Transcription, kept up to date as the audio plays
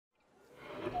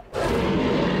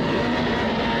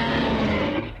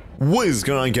What is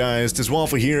going on, guys?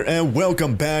 TheWaffle here, and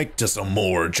welcome back to some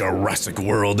more Jurassic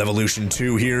World Evolution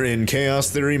 2 here in Chaos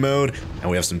Theory mode.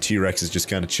 And we have some T-Rexes just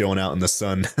kind of chilling out in the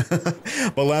sun.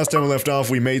 But last time we left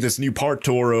off, we made this new park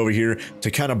tour over here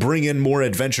to kind of bring in more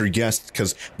adventure guests,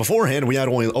 because beforehand we had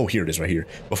only, oh, here it is right here.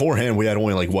 Beforehand we had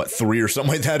only like, what, 3 or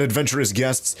something like that adventurous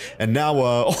guests, and now,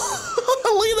 look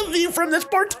at the view from this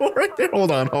park tour right there. Hold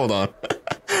on.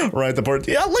 Right, the part,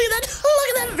 yeah, look at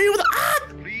that view.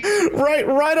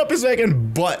 Right up his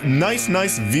second butt. Nice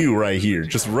view right here.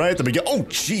 Just right at the beginning. Oh,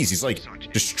 jeez, he's like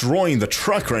destroying the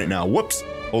truck right now. Whoops.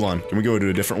 Hold on. Can we go to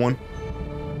a different one?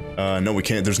 No, we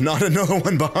can't. There's not another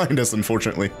one behind us,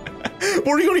 unfortunately.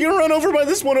 We're gonna get run over by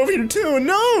this one over here, too.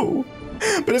 No!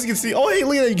 But as you can see, oh, hey,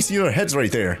 look at that. You can see their heads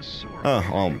right there.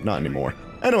 Oh, not anymore.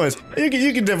 Anyways,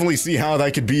 you can definitely see how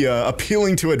that could be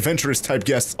appealing to adventurous type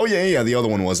guests. Oh yeah, the other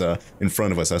one was in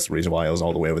front of us. That's the reason why I was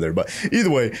all the way over there. But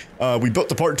either way, we built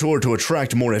the park tour to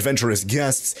attract more adventurous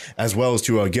guests, as well as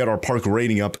to get our park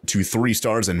rating up to 3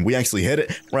 stars, and we actually hit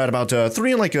it. We're at about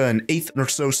 3 and like an 8th or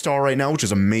so star right now, which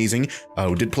is amazing.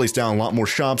 We did place down a lot more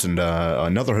shops and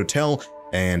another hotel.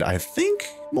 And I think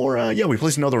more, yeah, we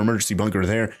placed another emergency bunker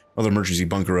there, another emergency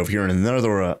bunker over here, and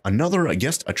another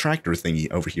guest attractor thingy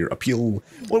over here.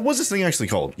 What was this thing actually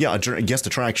called? Yeah, a guest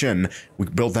attraction. We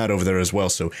built that over there as well,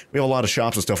 so we have a lot of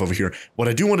shops and stuff over here. What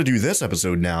I do want to do this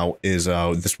episode now is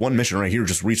this one mission right here,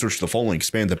 just research the following,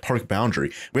 expand the park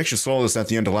boundary. We actually saw this at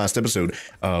the end of last episode.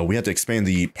 We had to expand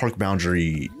the park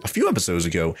boundary a few episodes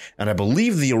ago, and I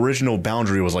believe the original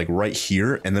boundary was like right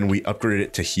here, and then we upgraded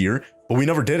it to here. But we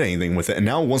never did anything with it, and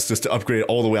now it wants us to upgrade it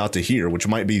all the way out to here, which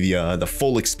might be the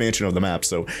full expansion of the map.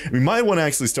 So we might want to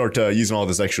actually start using all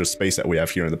this extra space that we have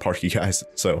here in the park, you guys.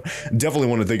 So definitely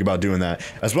want to think about doing that.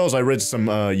 As well as I read some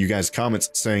you guys' comments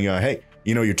saying, hey,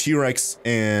 you know, your T-Rex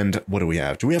and what do we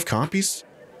have? Do we have copies?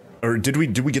 Or did we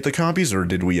get the copies, or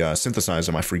did we synthesize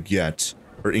them? I forget.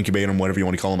 Or incubate them, whatever you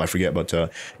want to call them, I forget. But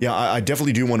yeah, I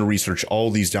definitely do want to research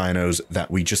all these dinos that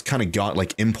we just kind of got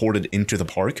like imported into the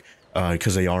park.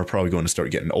 Because they are probably going to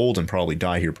start getting old and probably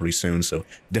die here pretty soon. So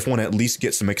definitely want to at least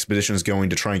get some expeditions going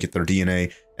to try and get their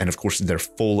DNA and of course their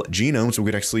full genome, so we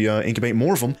could actually incubate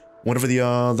more of them whenever the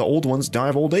old ones die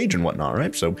of old age and whatnot,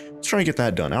 right? So let's try and get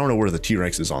that done. I don't know where the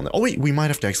T-Rex is on that. Oh wait, we might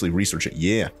have to actually research it.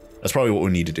 Yeah, that's probably what we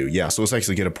need to do. Yeah, so let's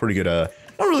actually get a pretty good, not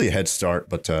really a head start,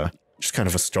 but just kind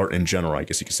of a start in general, I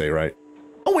guess you could say, right?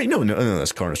 Oh wait, no,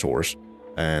 that's Carnosaurus.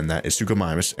 And that is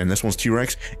Suchomimus, and this one's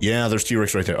T-Rex. Yeah, there's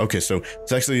T-Rex right there. Okay, so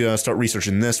let's actually start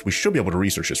researching this. We should be able to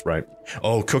research this, right?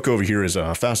 Oh, Cook over here is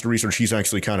faster research. He's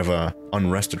actually kind of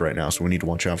unrested right now, so we need to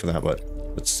watch out for that. But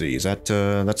let's see, is that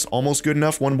that's almost good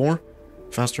enough? One more?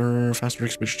 Faster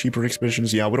expeditions, cheaper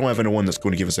expeditions. Yeah, we don't have anyone that's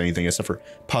going to give us anything except for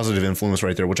positive influence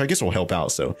right there, which I guess will help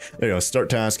out. So there you go, start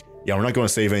task. Yeah, we're not going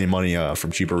to save any money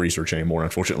from cheaper research anymore,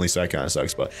 unfortunately, so that kind of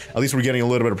sucks. But at least we're getting a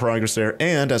little bit of progress there.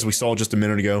 And as we saw just a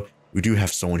minute ago, we do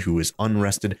have someone who is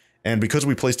unrested. And because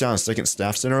we placed down a second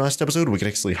staff center last episode, we could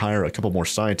actually hire a couple more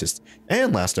scientists.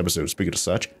 And last episode, speaking of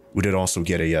such, we did also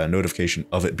get a notification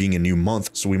of it being a new month.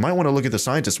 So we might want to look at the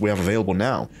scientists we have available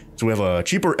now. So we have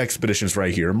cheaper expeditions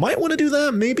right here. Might want to do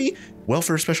that, maybe.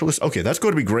 Welfare specialist. Okay, that's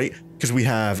going to be great because we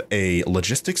have a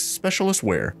logistics specialist.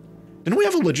 Where? Didn't we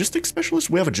have a logistics specialist?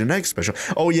 We have a genetics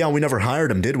specialist. Oh yeah, we never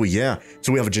hired him, did we? Yeah.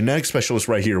 So we have a genetics specialist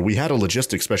right here. We had a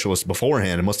logistics specialist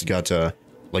beforehand. It must have got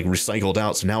like recycled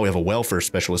out, so now we have a welfare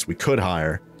specialist we could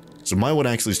hire. So might want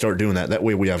to actually start doing that. That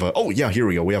way we have a, oh yeah, here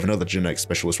we go. We have another genetics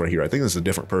specialist right here. I think this is a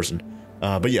different person.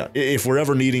 But yeah, if we're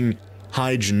ever needing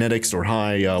high genetics or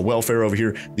high welfare over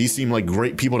here, these seem like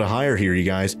great people to hire here, you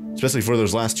guys, especially for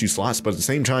those last 2 slots. But at the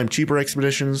same time, cheaper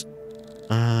expeditions,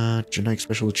 genetics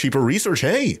specialist, cheaper research.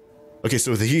 Hey, okay,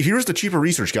 so here's the cheaper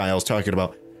research guy I was talking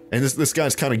about. And this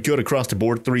guy's kind of good across the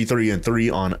board, 3, 3, and 3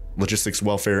 on logistics,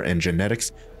 welfare, and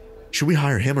genetics. Should we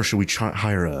hire him, or should we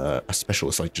hire a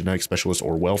specialist, like genetic specialist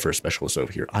or welfare specialist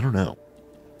over here? I don't know.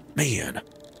 Man.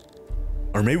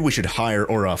 Or maybe we should hire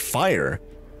or fire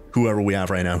whoever we have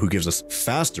right now who gives us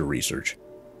faster research.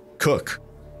 Cook.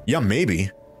 Yeah,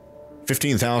 maybe.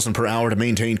 15,000 per hour to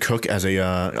maintain Cook as a,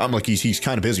 I'm like, he's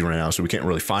kind of busy right now, so we can't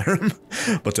really fire him.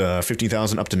 But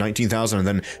 15,000 up to 19,000, and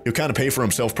then he'll kind of pay for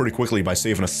himself pretty quickly by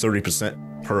saving us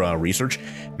 30% per research.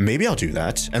 Maybe I'll do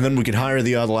that. And then we can hire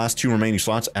the last 2 remaining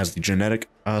slots as the genetic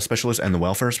specialist and the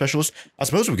welfare specialist. I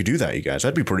suppose we could do that, you guys.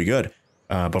 That'd be pretty good.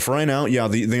 But for right now, yeah,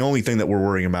 the only thing that we're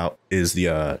worrying about is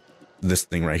the this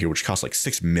thing right here, which costs like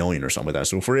 6 million or something like that.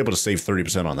 So if we're able to save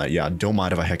 30% on that, yeah, don't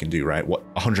mind if I heckin' do, right?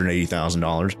 What,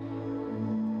 $180,000?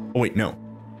 Oh wait, no.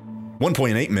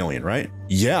 1.8 million, right?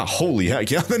 Yeah, holy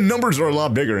heck. Yeah, the numbers are a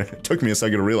lot bigger. It took me a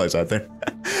second to realize that there.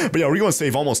 But yeah, we're going to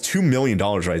save almost $2 million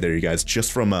right there, you guys,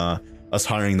 just from us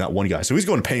hiring that one guy. So he's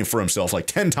going to pay for himself like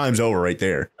 10 times over right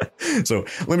there. So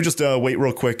let me just wait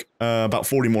real quick, about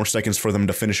 40 more seconds for them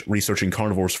to finish researching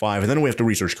Carnivores 5. And then we have to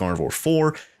research Carnivore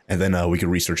 4. And then we can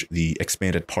research the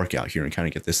expanded park out here and kind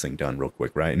of get this thing done real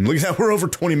quick, right? And look at that, we're over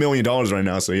 $20 million right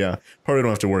now. So yeah, probably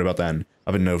don't have to worry about that. And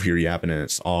I've been over here yapping and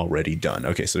it's already done.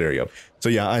 Okay, so there you go. So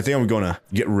yeah, I think I'm going to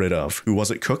get rid of, who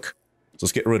was it, Cook? So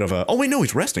let's get rid of, oh wait, no,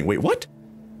 he's resting. Wait, what?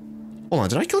 Hold on,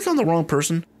 did I click on the wrong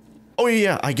person? Oh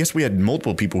yeah, I guess we had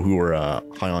multiple people who were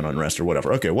high on unrest or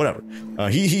whatever. Okay, whatever.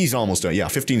 He's almost done. Yeah,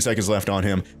 15 seconds left on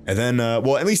him. And then,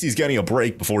 well, at least he's getting a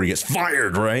break before he gets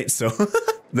fired, right? So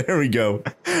there we go.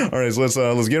 All right,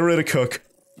 so let's get rid of Cook.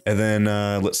 And then,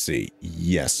 let's see.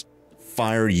 Yes,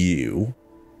 fire you.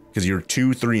 Because you're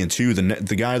 2, 3, and 2.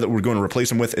 The guy that we're going to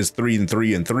replace him with is 3 and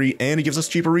 3 and 3. And he gives us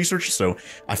cheaper research. So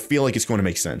I feel like it's going to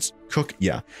make sense. Cook,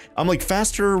 yeah. I'm like,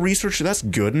 faster research, that's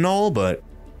good and all, but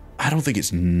I don't think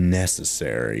it's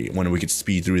necessary when we could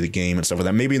speed through the game and stuff like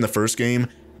that. Maybe in the first game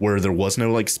where there was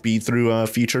no like speed through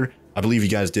feature. I believe you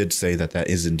guys did say that that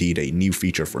is indeed a new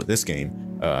feature for this game.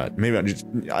 Maybe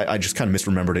I just kind of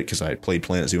misremembered it because I played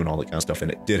Planet Zoo and all that kind of stuff, and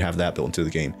it did have that built into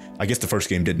the game. I guess the first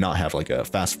game did not have like a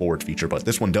fast forward feature, but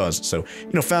this one does. So,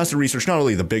 you know, faster research, not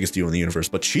only the biggest deal in the universe,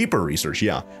 but cheaper research.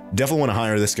 Yeah, definitely want to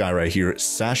hire this guy right here,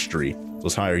 Sastry. So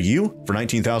let's hire you for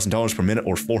 $19,000 per minute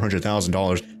or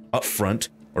 $400,000 up front.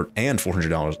 And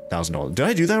 $400,000. Did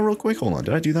I do that real quick? Hold on.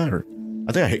 Did I do that? Or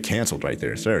I think I hit canceled right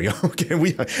there. So there we go. Okay,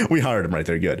 we hired him right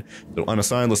there. Good. So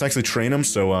unassigned. Let's actually train him.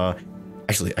 So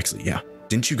actually, yeah.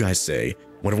 Didn't you guys say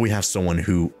what if we have someone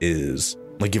who is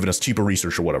like giving us cheaper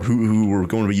research or whatever, who we're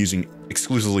going to be using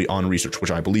exclusively on research,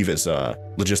 which I believe is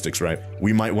logistics, right?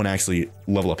 We might want to actually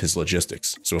level up his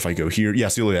logistics. So if I go here, yeah,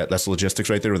 see, look at that. That's logistics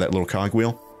right there with that little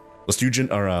cogwheel. Let's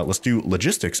do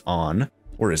logistics on.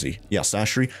 Where is he? Yeah,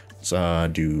 Sastry.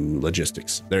 Let's do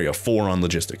logistics. There you go. 4 on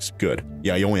logistics. Good.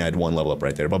 Yeah, you only had 1 level up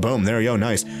right there. But boom, there you go.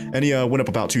 Nice. And he went up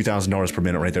about $2,000 per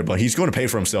minute right there. But he's going to pay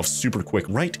for himself super quick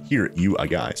right here, you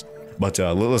guys. But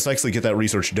let's actually get that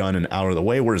research done and out of the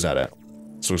way. Where is that at?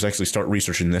 So let's actually start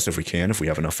researching this if we can, if we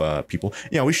have enough people.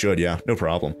 Yeah, we should. Yeah, no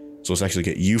problem. So let's actually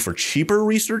get you for cheaper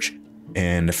research.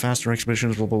 And faster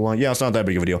expeditions, blah, blah, blah. Yeah, it's not that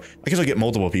big of a deal. I guess I'll get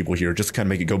multiple people here just to kind of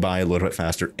make it go by a little bit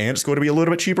faster. And it's going to be a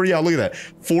little bit cheaper. Yeah, look at that.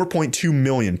 4.2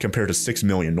 million compared to 6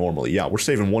 million normally. Yeah, we're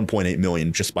saving 1.8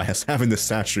 million just by us having this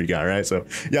Sastry guy, right? So,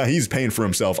 yeah, he's paying for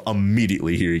himself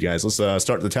immediately here, you guys. Let's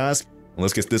start the task. And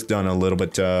let's get this done a little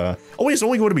bit. Oh, wait, it's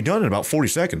only going to be done in about 40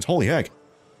 seconds. Holy heck.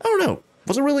 I don't know.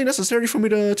 Was it really necessary for me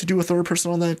to do a third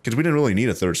person on that? Because we didn't really need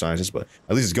a third scientist, but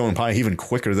at least it's going by even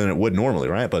quicker than it would normally,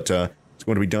 right? But, it's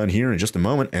going to be done here in just a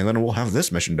moment, and then we'll have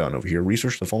this mission done over here.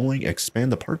 Research the following,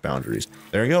 expand the park boundaries.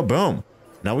 There you go, boom.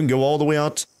 Now we can go all the way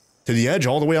out to the edge,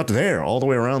 all the way out to there, all the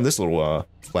way around this little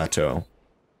plateau.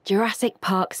 Jurassic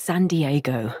Park San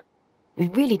Diego. We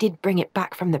really did bring it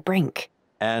back from the brink.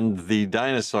 And the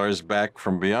dinosaurs back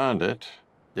from beyond it.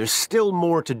 There's still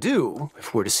more to do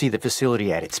if we're to see the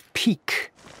facility at its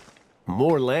peak.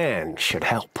 More land should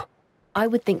help. I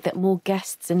would think that more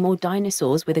guests and more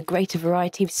dinosaurs with a greater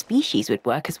variety of species would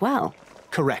work as well.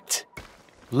 Correct.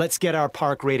 Let's get our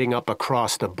park rating up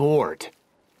across the board.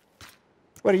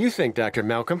 What do you think, Dr.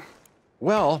 Malcolm?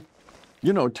 Well,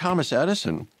 you know, Thomas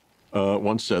Edison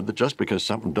once said that just because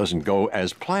something doesn't go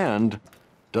as planned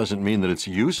doesn't mean that it's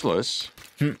useless.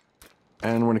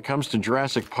 And when it comes to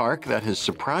Jurassic Park, that has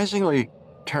surprisingly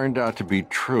turned out to be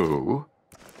true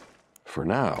for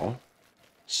now.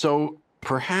 So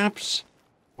perhaps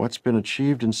what's been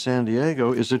achieved in San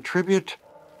Diego is a tribute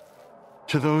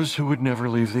to those who would never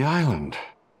leave the island.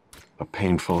 A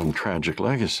painful and tragic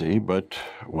legacy, but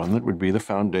one that would be the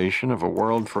foundation of a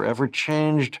world forever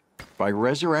changed by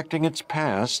resurrecting its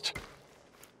past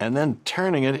and then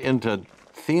turning it into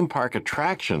theme park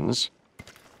attractions.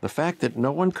 The fact that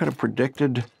no one could have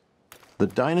predicted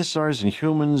that dinosaurs and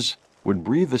humans would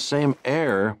breathe the same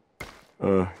air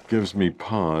gives me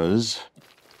pause.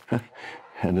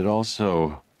 And it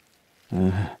also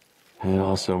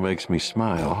makes me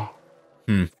smile.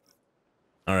 All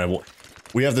right, well,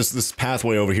 we have this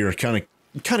pathway over here, kind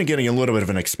of getting a little bit of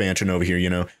an expansion over here, you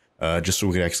know, just so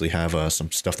we could actually have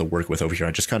some stuff to work with over here.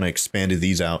 I just kind of expanded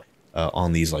these out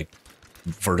on these like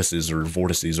vertices or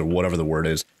vortices or whatever the word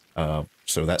is.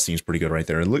 So that seems pretty good right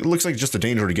there. It looks like just a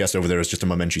danger to guess over there is just a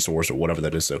Momentosaurus or whatever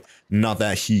that is. So not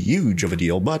that huge of a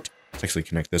deal, but let's actually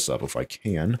connect this up if I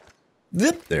can.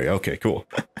 Zip, there, okay, cool.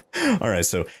 All right,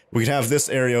 so we could have this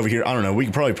area over here. I don't know, we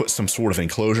could probably put some sort of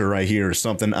enclosure right here or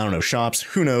something. I don't know, shops,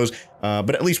 who knows?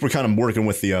 But at least we're kind of working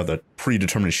with the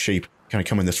predetermined shape kind of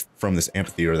coming from this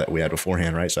amphitheater that we had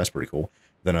beforehand, right? So that's pretty cool.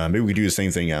 then maybe we could do the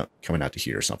same thing coming out to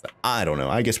here or something. I don't know.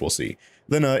 I guess we'll see.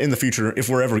 Then in the future, if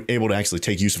we're ever able to actually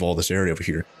take use of all this area over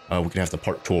here, we could have the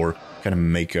park tour kind of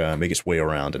make its way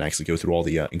around and actually go through all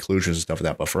the inclusions and stuff like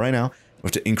that. But for right now, we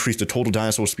have to increase the total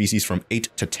dinosaur species from 8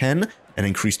 to 10 and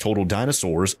increase total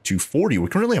dinosaurs to 40. We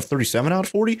currently have 37 out of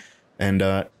 40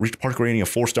 and reach park rating of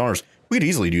 4 stars. We could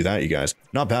easily do that, you guys.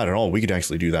 Not bad at all. We could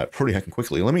actually do that pretty heckin'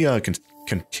 quickly. Let me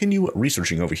continue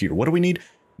researching over here. What do we need?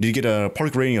 Need to get a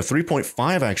park rating of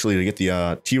 3.5 actually to get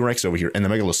the T-Rex over here and the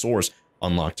Megalosaurus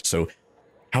unlocked. So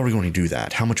how are we going to do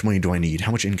that? How much money do I need?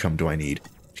 How much income do I need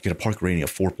to get a park rating of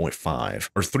 4.5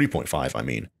 or 3.5? I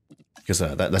mean, because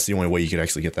that's the only way you could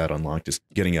actually get that unlocked is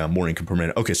getting more income per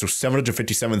minute. Okay, so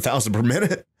 757,000 per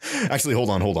minute. Actually, hold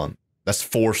on. That's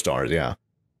 4 stars. Yeah.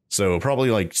 So probably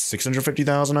like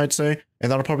 650,000, I'd say, and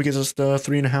that'll probably get us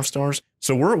 3.5 stars.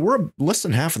 So we're less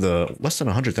than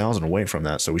 100,000 away from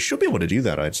that. So we should be able to do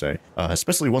that, I'd say,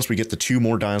 especially once we get the 2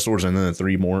 more dinosaurs and then the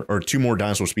 3 more, or 2 more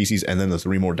dinosaur species and then the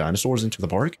 3 more dinosaurs into the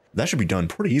park. That should be done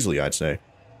pretty easily, I'd say.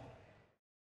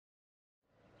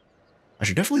 I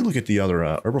should definitely look at the other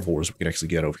herbivores we could actually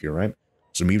get over here, right?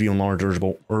 So medium, large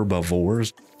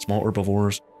herbivores, small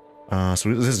herbivores.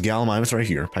 So this is Gallimimus right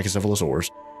here,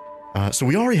 Pachycephalosaurus. So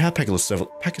we already have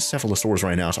Pachycephalosaurus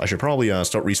right now, so I should probably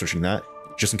start researching that,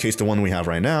 just in case the one we have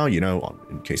right now, you know,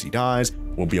 in case he dies,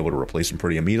 we'll be able to replace him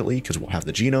pretty immediately, because we'll have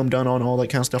the genome done on all that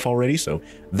kind of stuff already, so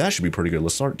that should be pretty good.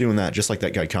 Let's start doing that, just like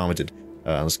that guy commented.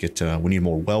 Let's get, we need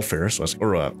more welfare, so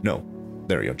no,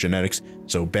 there we go, genetics.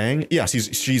 So bang, yeah,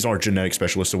 she's our genetic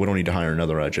specialist, so we don't need to hire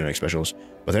another genetic specialist.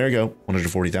 But there you go,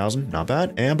 140,000, not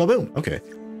bad, and ba-boom, okay.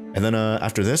 And then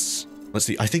after this, let's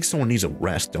see, I think someone needs a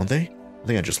rest, don't they? I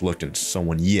think I just looked at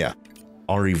someone. Yeah.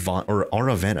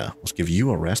 Aravena. Let's give you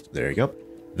a rest. There you go.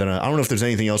 Then I don't know if there's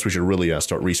anything else we should really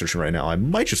start researching right now. I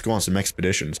might just go on some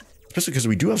expeditions. Especially because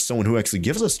we do have someone who actually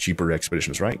gives us cheaper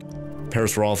expeditions, right?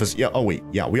 Parasaurolophus. Yeah, oh wait.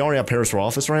 Yeah, we already have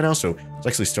Parasaurolophus right now, so let's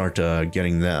actually start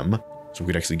getting them. So we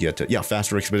could actually get, yeah,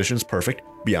 faster expeditions. Perfect.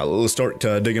 But yeah, let's start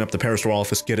digging up the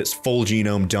Parasaurolophus, get its full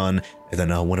genome done, and then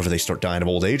whenever they start dying of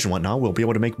old age and whatnot, we'll be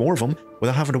able to make more of them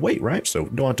without having to wait, right? So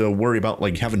don't have to worry about,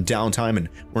 like, having downtime and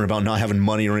worrying about not having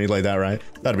money or anything like that, right?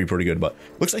 That'd be pretty good. But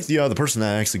looks like the person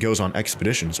that actually goes on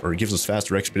expeditions or gives us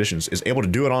faster expeditions is able to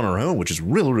do it on her own, which is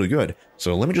really, really good.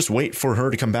 So let me just wait for her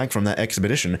to come back from that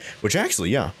expedition, which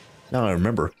actually, yeah, now I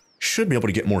remember, should be able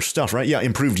to get more stuff, right? Yeah,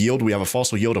 improved yield. We have a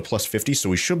fossil yield of plus 50,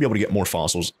 so we should be able to get more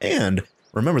fossils. And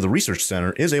remember, the research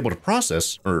center is able to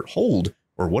process or hold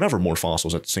or whatever more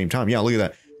fossils at the same time. Yeah, look at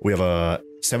that. We have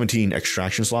 17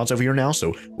 extraction slots over here now,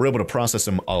 so we're able to process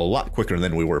them a lot quicker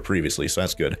than we were previously, so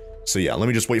that's good. So yeah, let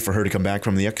me just wait for her to come back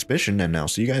from the expedition, and I'll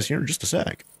see you guys here in just a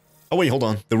sec. Oh wait, hold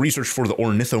on. The research for the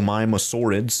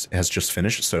Ornithomimosaurids has just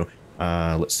finished, so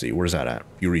let's see, where's that at?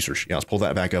 View research. Yeah, let's pull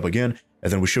that back up again.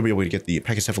 And then we should be able to get the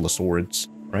Pachycephalosaurids,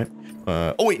 right?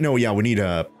 Oh wait, no, yeah, we need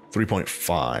a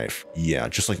 3.5. Yeah,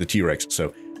 just like the T-Rex.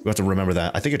 So we have to remember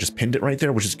that. I think I just pinned it right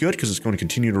there, which is good because it's going to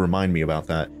continue to remind me about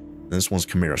that. And this one's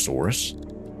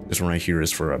Camarasaurus. This one right here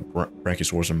is for a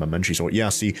Brachiosaurus and Mamenchisaurus. Yeah,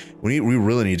 see, we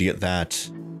really need to get that.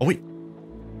 Oh wait,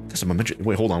 that's a Mamenchisaurus.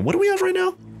 Wait, hold on. What do we have right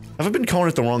now? Have I been calling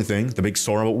it the wrong thing? The big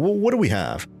Saura? What do we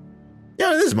have?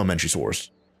 Yeah, this is Mamenchisaurus.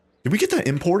 Did we get that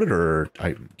imported, or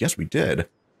I guess we did?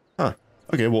 Huh.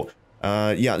 Okay, well,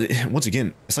 yeah, once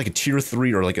again, it's like a tier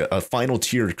 3 or like a final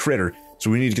tier critter, so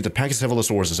we need to get the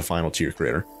Pachycephalosaurus as a final tier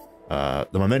critter. The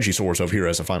Mamenchisaurus over here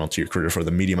as a final tier critter for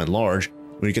the medium and large.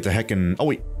 We need to get the heckin'... Oh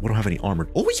wait, we don't have any armored...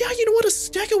 Oh yeah, you know what? A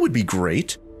Stego would be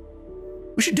great.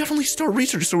 We should definitely start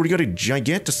research, so we got a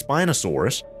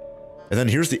GIGANTSPINOSAURus. And then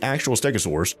here's the actual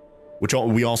Stegosaurus, which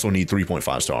we also need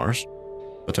 3.5 stars.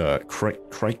 But,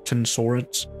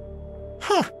 Crichtonsaurids?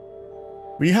 Huh.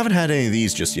 We haven't had any of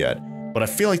these just yet, but I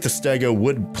feel like the Stego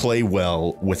would play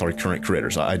well with our current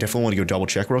critters. I definitely want to go double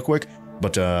check real quick,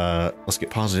 but let's get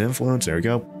positive influence. There we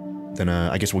go. Then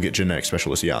I guess we'll get genetic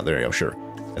specialist. Yeah, there you go, sure.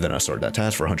 And then I started that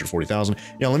task for 140,000.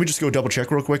 Yeah, let me just go double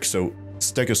check real quick. So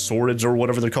Stegosaurids or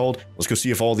whatever they're called. Let's go see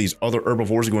if all these other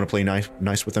herbivores are going to play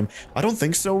nice with them. I don't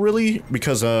think so, really,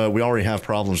 because we already have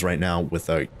problems right now with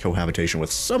cohabitation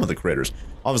with some of the critters.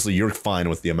 Obviously, you're fine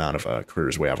with the amount of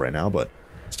critters we have right now, but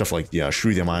stuff like the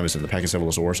Shrewthiamimus and the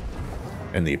Pachycephalosaurus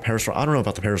and the Parasaur. I don't know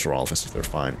about the Parasaurolophus if they're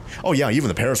fine. Oh yeah, even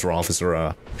the Parasaurolophus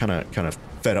are kind of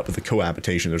fed up with the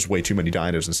cohabitation. There's way too many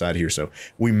dinos inside here, so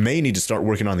we may need to start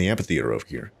working on the amphitheatre over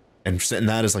here and setting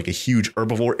that as like a huge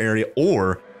herbivore area,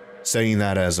 or setting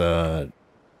that as a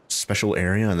special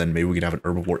area, and then maybe we could have an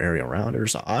herbivore area around it or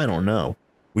something. I don't know.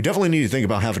 We definitely need to think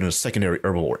about having a secondary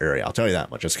herbivore area. I'll tell you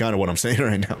that much. That's kind of what I'm saying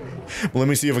right now. But let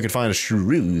me see if I can find a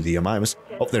Shrewthiamimus.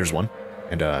 Oh, there's one.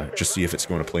 And just see if it's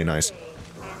going to play nice.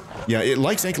 Yeah, it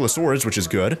likes Ankylosaurids, which is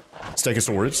good.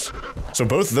 Stegosaurids. So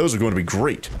both of those are going to be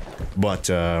great. But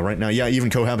right now, yeah, even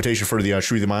cohabitation for the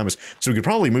Shrewthiomymus. So we could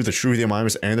probably move the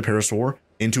Shrewthiomymus and the Parasaur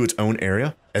into its own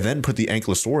area, and then put the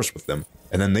Ankylosaurus with them.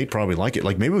 And then they'd probably like it.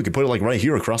 Like, maybe we could put it, like, right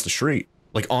here across the street.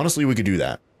 Like, honestly, we could do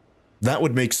that. That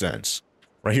would make sense.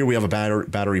 Right here, we have a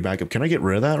battery backup. Can I get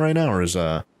rid of that right now, or is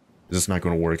this not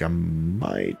going to work? I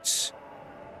might...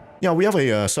 Yeah, we have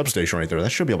a substation right there.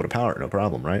 That should be able to power it, no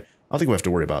problem, right? I don't think we have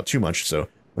to worry about it too much, so...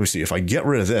 Let me see, if I get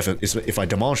rid of this, if I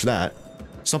demolish that,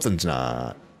 something's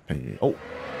not... Oh,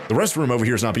 the restroom over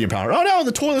here is not being powered. Oh no,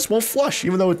 the toilets won't flush,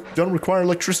 even though it doesn't require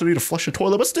electricity to flush a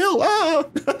toilet, but still, ah!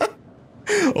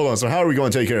 Hold on, so how are we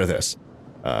going to take care of this?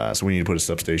 So we need to put a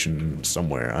substation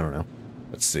somewhere, I don't know.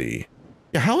 Let's see.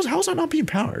 Yeah, how is that not being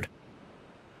powered?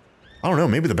 I don't know,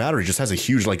 maybe the battery just has a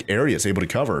huge, like, area it's able to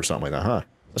cover or something like that, huh?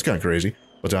 That's kind of crazy.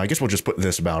 But I guess we'll just put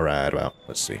this about right about,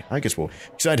 let's see. I guess we'll,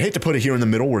 because I'd hate to put it here in the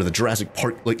middle where the Jurassic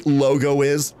Park, like, logo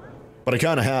is. But I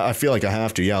kind of I feel like I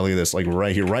have to. Yeah, look at this, like,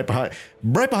 right here, right behind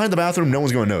the bathroom, no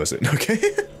one's going to notice it, okay?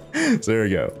 So there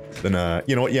you go. Then,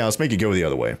 you know what, yeah, let's make it go the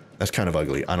other way. That's kind of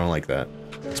ugly, I don't like that.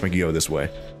 Let's make it go this way.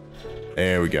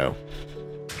 There we go.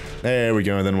 There we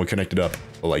go, and then we'll connect it up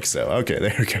like so. Okay,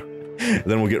 there we go.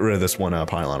 Then we'll get rid of this one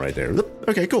pylon right there.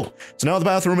 Okay, cool. So now the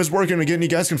bathroom is working again. You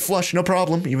guys can flush, no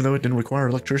problem, even though it didn't require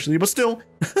electricity, but still.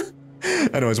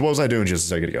 Anyways, what was I doing just a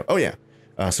second ago? Oh, yeah.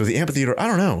 So the amphitheater, I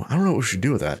don't know what we should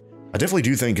do with that. I definitely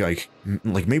do think,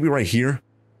 like maybe right here,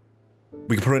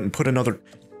 we could put another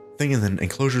thing and then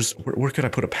enclosures. Where could I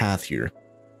put a path here?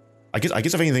 I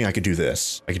guess if anything, I could do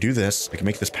this. I could do this. I can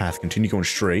make this path continue going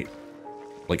straight,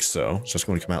 like so. So it's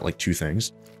going to come out like two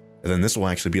things. And then this will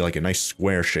actually be like a nice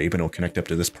square shape, and it'll connect up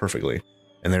to this perfectly.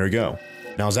 And there we go.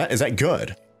 Now, is that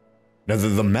good? Now,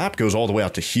 the map goes all the way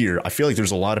out to here. I feel like there's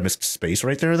a lot of missed space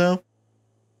right there, though.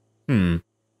 Maybe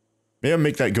I'll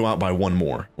make that go out by one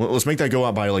more. Let's make that go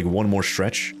out by, like, one more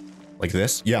stretch. Like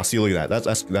this. Yeah, see, look at that.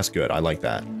 That's good. I like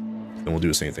that. Then we'll do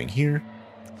the same thing here.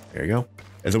 There you go.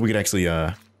 And then we could actually,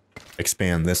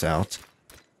 expand this out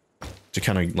to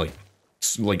kind of,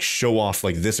 like show off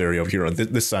like this area over here on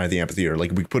this side of the amphitheater.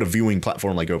 Like we put a viewing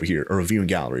platform like over here, or a viewing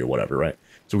gallery or whatever, right?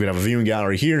 So we could have a viewing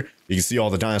gallery here. You can see all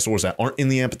the dinosaurs that aren't in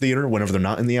the amphitheater whenever they're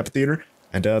not in the amphitheater,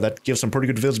 and that gives some pretty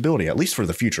good visibility, at least for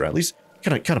the future. At least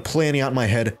kind of planning out in my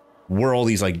head where all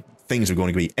these like things are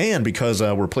going to be. And because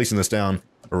we're placing this down,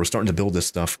 or we're starting to build this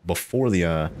stuff before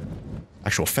the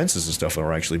actual fences and stuff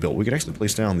are actually built, we could actually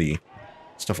place down the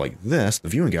stuff like this, the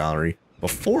viewing gallery,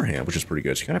 beforehand, which is pretty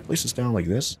good. So can I place this down like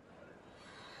this?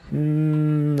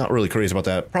 Not really crazy about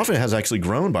that. Profit has actually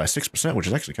grown by 6%, which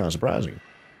is actually kind of surprising.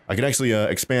 I could actually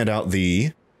expand out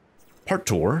the park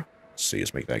tour. Let's see,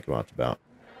 let's make that go out to about...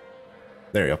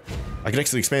 There you go. I could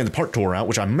actually expand the park tour out,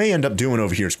 which I may end up doing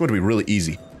over here. It's going to be really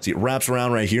easy. See, it wraps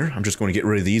around right here. I'm just going to get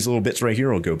rid of these little bits right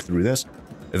here. I'll go through this.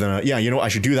 And then, yeah, you know what? I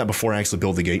should do that before I actually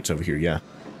build the gates over here, yeah.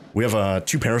 We have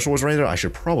 2 parasaurs right there. I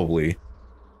should probably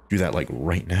do that, like,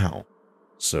 right now.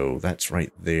 So that's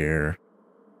right there.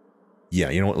 Yeah,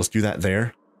 you know what? Let's do that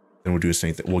there. Then we'll do the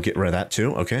same thing. We'll get rid of that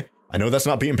too, okay? I know that's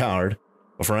not being powered,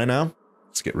 but for right now,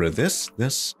 let's get rid of this,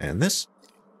 this, and this.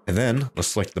 And then, let's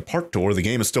select the park tour. The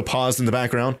game is still paused in the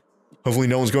background. Hopefully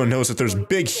no one's going to notice that there's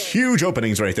big, huge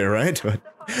openings right there, right? But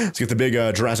let's get the big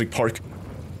Jurassic Park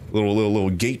little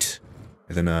gate.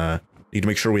 And then, need to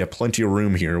make sure we have plenty of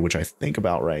room here, which I think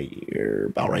about right here,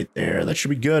 about right there. That should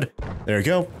be good. There we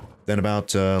go. Then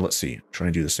about, let's see,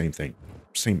 trying to do the same thing.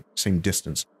 Same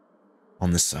distance. On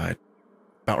this side.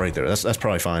 About right there. That's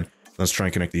probably fine. Let's try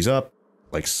and connect these up.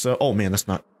 Like so. Oh man, that's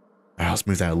not... let's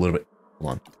move that a little bit.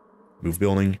 Hold on. Move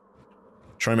building.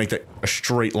 Try and make that a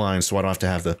straight line so I don't have to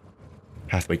have the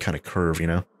pathway kind of curve, you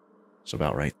know? So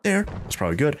about right there. That's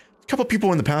probably good. A couple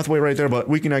people in the pathway right there, but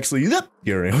we can actually...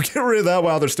 get rid of that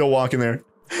while they're still walking there.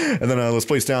 And then let's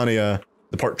place down the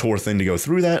park tour thing to go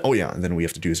through that. Oh yeah, and then we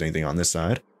have to do the same thing on this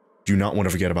side. Do not want to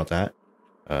forget about that.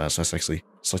 So let's actually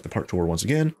select the park tour once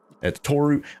again. At the tour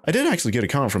route. I did actually get a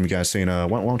comment from you guys saying, why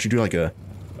don't you do like a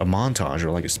montage or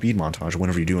like a speed montage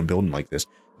whenever you're doing building like this.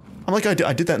 I'm like,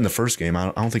 I did that in the first game.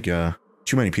 I don't think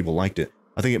too many people liked it.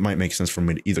 I think it might make sense for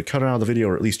me to either cut it out of the video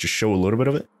or at least just show a little bit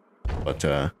of it. But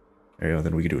there you go.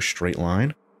 Then we could do a straight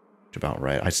line to about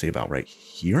right. I'd say about right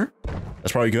here.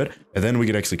 That's probably good. And then we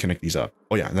could actually connect these up.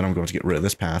 Oh yeah. And then I'm going to get rid of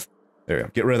this path. There you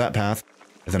go. Get rid of that path.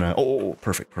 And then oh,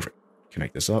 perfect.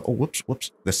 Connect this up. Oh,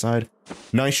 whoops. This side.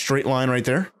 Nice straight line right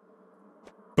there.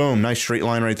 Boom, nice straight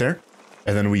line right there.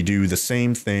 And then we do the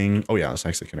same thing. Oh yeah, let's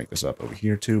actually connect this up over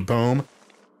here too. Boom.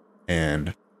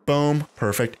 And boom.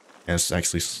 Perfect. And let's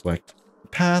actually select the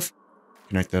path.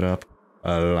 Connect that up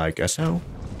like so.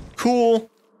 Cool.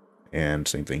 And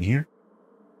same thing here.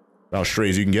 About as straight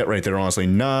as you can get right there, honestly.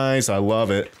 Nice, I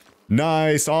love it.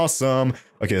 Nice, awesome.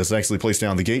 Okay, let's actually place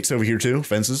down the gates over here too,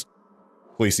 fences.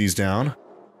 Place these down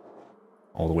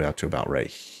all the way out to about right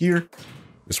here.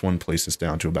 This one, place this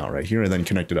down to about right here, and then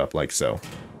connect it up like so.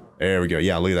 There we go.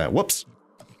 Yeah, look at that. Whoops.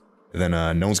 And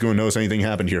then no one's going to notice anything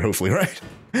happened here, hopefully, right?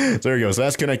 So there we go. So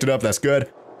that's connected up. That's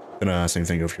good. Then same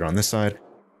thing over here on this side.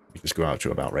 We just go out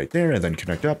to about right there, and then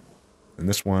connect up. And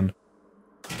this one.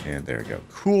 And there we go.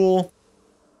 Cool.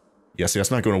 Yeah, see,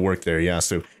 that's not going to work there. Yeah,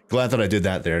 so glad that I did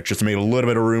that there. Just made a little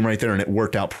bit of room right there, and it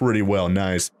worked out pretty well.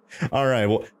 Nice. All right,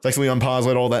 well, let's actually unpause,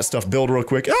 let all that stuff build real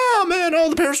quick. Oh, man, oh,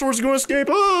 the parasaurs are going to escape.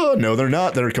 Oh, no, they're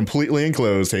not. They're completely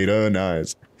enclosed, Hada.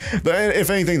 Nice. But if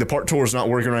anything, the part tour is not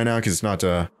working right now because it's not,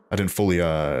 I didn't fully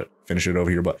finish it over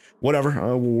here, but whatever.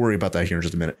 We'll worry about that here in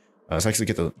just a minute. Let's actually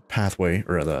get the pathway,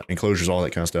 or the enclosures, all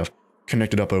that kind of stuff,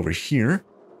 connected up over here.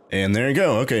 And there you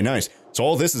go. Okay, nice. So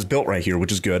all this is built right here,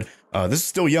 which is good. This is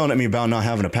still yelling at me about not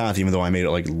having a path, even though I made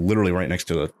it like literally right next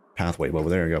to the pathway. But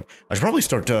there you go. I should probably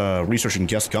start researching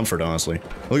guest comfort, honestly.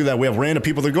 Look at that. We have random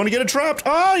people. They're going to get trapped.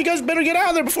 Oh, you guys better get out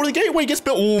of there before the gateway gets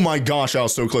built. Oh my gosh, I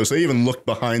was so close. They even looked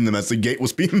behind them as the gate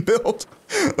was being built.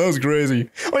 That was crazy.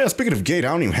 Oh yeah, speaking of gate,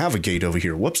 I don't even have a gate over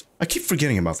here. Whoops. I keep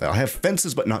forgetting about that. I have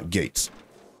fences, but not gates.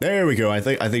 There we go. I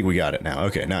think we got it now.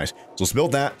 Okay, nice. So let's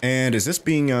build that. And is this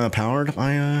being powered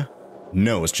by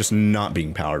No, it's just not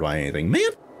being powered by anything. Man,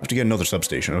 I have to get another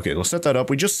substation. Okay, let's set that up.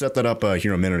 We just set that up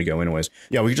here a minute ago anyways.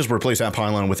 Yeah, we can just replace that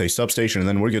pylon with a substation and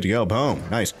then we're good to go. Boom.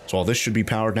 Nice. So all this should be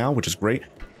powered now, which is great.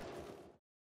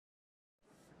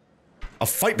 A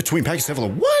fight between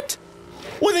Pachycephalo. What?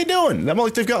 What are they doing? I'm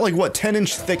like, they've got like, what,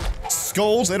 10-inch thick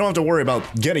skulls? They don't have to worry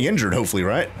about getting injured, hopefully,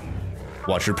 right?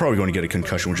 Watch, you're probably going to get a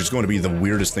concussion, which is going to be the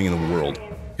weirdest thing in the world.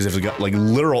 Because they've got like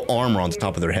literal armor on the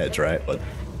top of their heads, right? But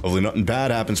hopefully nothing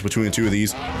bad happens between the two of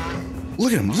these.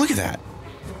 Look at them. Look at that.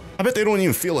 I bet they don't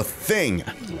even feel a thing.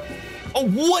 Oh,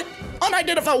 what?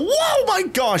 Unidentified. Whoa, my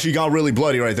gosh. He got really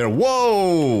bloody right there.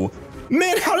 Whoa.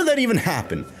 Man, how did that even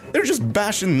happen? They're just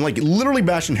bashing, like literally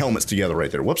bashing helmets together right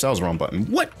there. Whoops, that was the wrong button.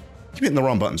 What? Keep hitting the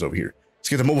wrong buttons over here. Let's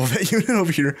get the mobile vet unit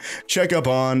over here. Check up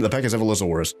on the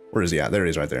Pachycephalosaurus. Where is he at? There he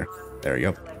is right there. There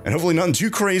you go. And hopefully nothing too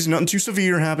crazy, nothing too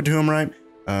severe happened to him, right?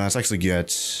 Let's actually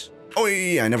get... Oh,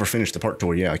 yeah, I never finished the part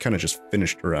tour. Yeah, I kind of just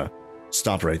finished or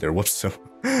stopped right there. Whoops. So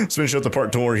let's finish up the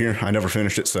part tour here. I never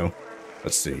finished it, so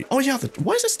let's see. Oh, yeah,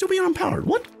 why is it still being unpowered?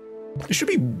 What? It should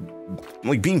be,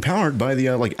 like, being powered by the,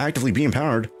 like, actively being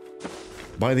powered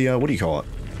by the, what do you call it?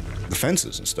 The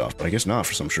fences and stuff, but I guess not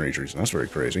for some strange reason. That's very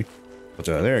crazy. But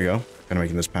there you go. Kind of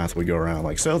making this pathway go around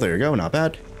like so. There you go. Not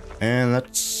bad. And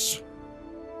that's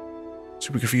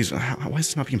super confusing. Why is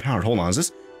this not being powered? Hold on. Is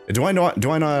this... Do I not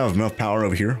have enough power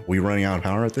over here? Are we running out of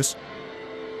power at this?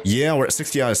 Yeah, we're at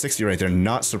 60 out of 60 right there.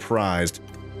 Not surprised.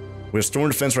 We have storm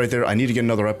defense right there. I need to get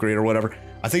another upgrade or whatever.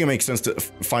 I think it makes sense to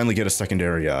finally get a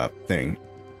secondary thing.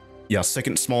 Yeah,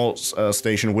 second small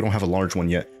station. We don't have a large one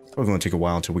yet. It's going to take a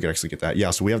while until we can actually get that. Yeah,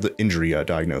 so we have the injury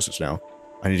diagnosis now.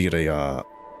 I need to get a...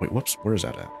 Wait, whoops. Where is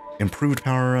that at? Improved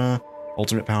power,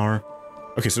 alternate power.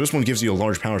 Okay, so this one gives you a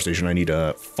large power station. I need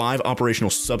 5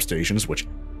 operational substations, which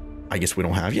I guess we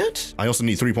don't have yet. I also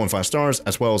need 3.5 stars,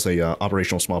 as well as a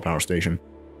operational small power station.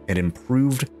 And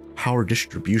improved power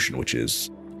distribution, which is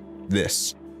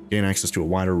this. Gain access to a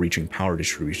wider reaching power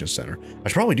distribution center. I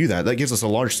should probably do that. That gives us a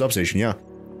large substation, yeah.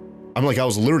 I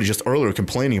was literally just earlier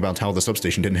complaining about how the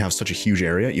substation didn't have such a huge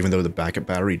area, even though the backup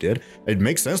battery did. It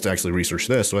makes sense to actually research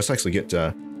this, so let's actually get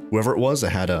whoever it was that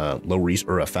had a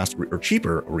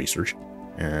cheaper research.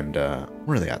 And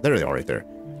where are they at? There they are right there.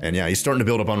 And yeah, he's starting to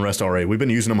build up on rest already. We've been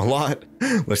using them a lot.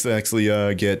 Let's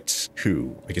actually get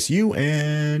who? I guess you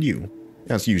and you.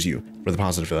 Yeah, let's use you for the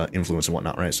positive influence and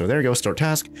whatnot, right? So there you go, start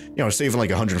task. You know, saving like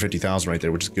 150,000 right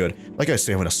there, which is good. That guy's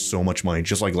saving us so much money,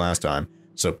 just like last time.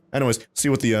 So, anyways, see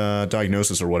what the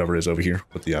diagnosis or whatever is over here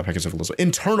with the Pachycephalosaurus.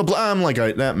 Internal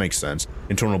that makes sense.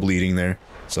 Internal bleeding there.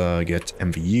 So get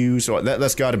MVU. So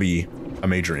that's got to be a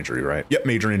major injury, right? Yep,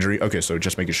 major injury. Okay, so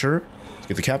just making sure. Let's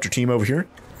get the capture team over here.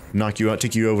 Knock you out,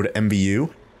 take you over to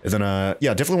MVU. And then,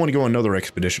 yeah, definitely want to go on another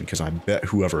expedition because I bet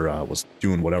whoever was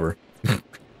doing whatever.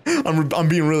 I'm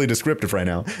being really descriptive right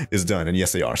now. Is done, and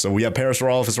yes, they are. So we have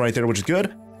Parasaurolophus right there, which is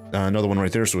good. Another one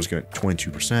right there, so it's going to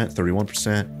 22%,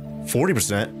 31%.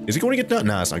 40%. Is it going to get done?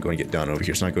 Nah, it's not going to get done over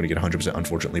here. It's not going to get 100%,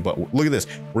 unfortunately. But look at this.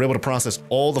 We're able to process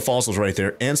all the fossils right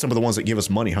there, and some of the ones that give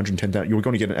us money. 110,000. You're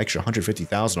going to get an extra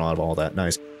 150,000 out of all that.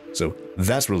 Nice. So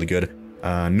that's really good.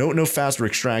 No faster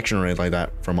extraction or anything like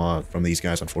that from these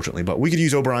guys, unfortunately. But we could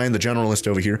use O'Brien, the generalist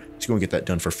over here. He's going to get that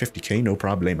done for 50k, no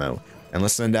problemo. And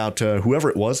let's send out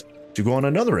whoever it was to go on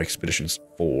another expedition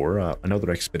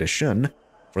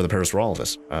for the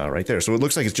Parasaurolophus right there. So it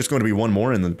looks like it's just going to be one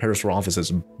more, and the Parasaurolophus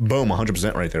is boom,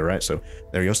 100% right there, right? So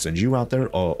there you go. Send you out there,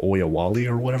 Oyawali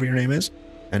or whatever your name is,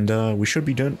 and we should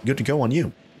be good to go on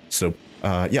you. So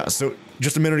yeah. So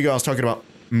just a minute ago, I was talking about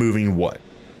moving what?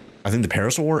 I think the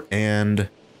Parasaur and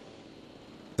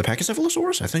the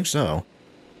Pachycephalosaurus. I think so.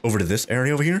 Over to this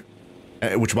area over here,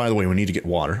 which by the way, we need to get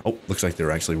water. Oh, looks like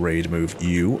they're actually ready to move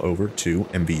you over to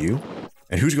MBU.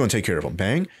 And who's going to take care of them?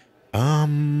 Bang.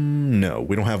 No,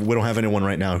 we don't have anyone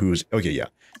right now who's okay. Yeah,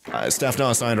 staff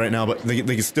not assigned right now, but they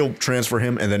can still transfer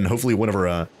him, and then hopefully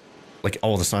whenever like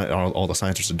all the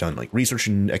scientists have done like research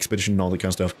and expedition and all that kind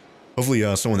of stuff. Hopefully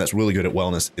someone that's really good at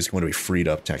wellness is going to be freed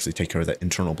up to actually take care of that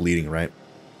internal bleeding, right?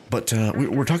 But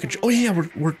we're talking. Oh yeah,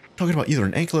 we're talking about either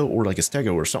an anklo or like a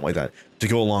stego or something like that to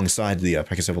go alongside the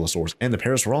Pachycephalosaurus and the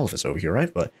Parasaurolophus over here,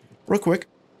 right? But real quick,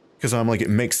 because I'm like, it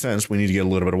makes sense. We need to get a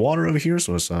little bit of water over here,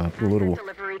 so let's put a little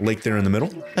lake there in the middle.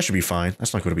 That should be fine.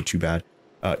 That's not going to be too bad.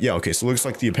 Yeah, okay. So it looks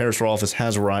like the Parasaurolophus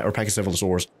has arrived, or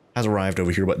Pachycephalosaurus has arrived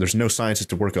over here, but there's no scientists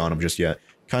to work on them just yet.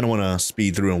 Kind of want to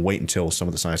speed through and wait until some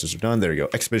of the scientists are done. There you go.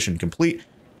 Expedition complete.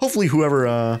 Hopefully,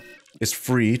 whoever is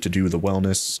free to do the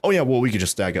wellness. Oh yeah, well we could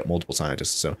just stack up multiple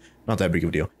scientists, so not that big of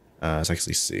a deal. Let's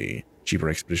actually see. Cheaper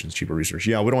expeditions, cheaper research.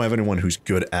 Yeah, we don't have anyone who's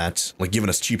good at like giving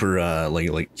us cheaper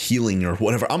like healing or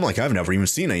whatever. I'm like, I've never even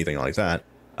seen anything like that.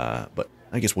 But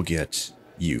I guess we'll get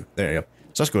you. There you go.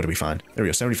 So that's going to be fine. There we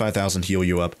go. 75,000 heal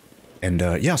you up. And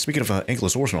yeah, speaking of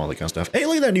Ankylosaurus and all that kind of stuff. Hey,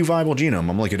 look at that new viable genome.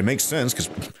 I'm like, it makes sense because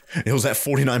it was at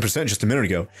 49% just a minute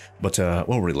ago. But what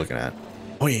were we looking at?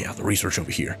 Oh yeah, the research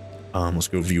over here. Let's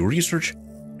go view research.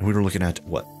 And we were looking at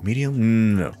what?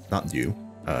 Medium? No, not you.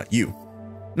 You.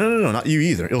 No, not you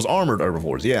either. It was armored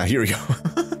herbivores. Yeah, here we go.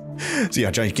 So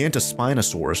yeah,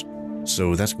 GIGANTSPINOSAURUS.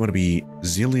 So that's going to be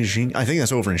Zilliajing. I think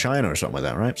that's over in China or something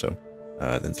like that, right? So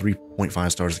then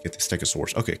 3.5 stars to get the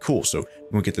Stegosaurus. Okay, cool. So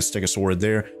we're going to get the Stegosaurus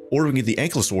there, or we can get the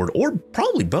Ankylosaurus, or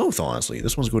probably both, honestly.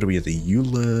 This one's going to be the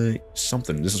Eula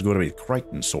something. This is going to be the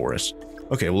Crichtonsaurus.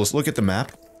 Okay, well, let's look at the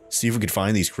map. See if we could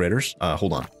find these critters.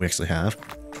 Hold on. We actually have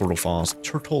turtle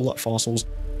fossils,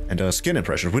 and skin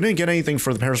impressions. We didn't get anything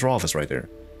for the Parasaurolophus right there.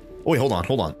 Oh, wait, hold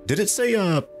on. Did it say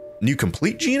new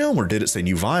complete genome, or did it say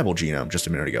new viable genome just a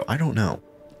minute ago? I don't know.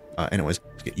 Anyways,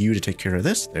 let's get you to take care of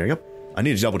this. There you go. I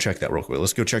need to double check that real quick.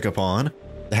 Let's go check up on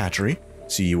the hatchery.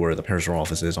 See where the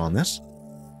Parasaurolophus is on this.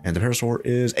 And the Parasaur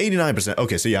is 89%.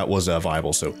 Okay, so yeah, it was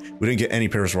viable. So we didn't get any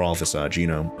Parasaurolophus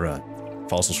genome or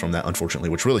fossils from that, unfortunately,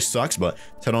 which really sucks. But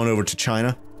let's head on over to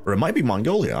China, or it might be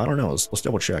Mongolia. I don't know. Let's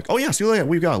double check. Oh yeah, see,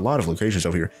 we've got a lot of locations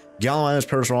over here. Gallimimus,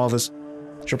 Parasaurolophus.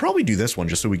 Should probably do this one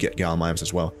just so we get Gallimimus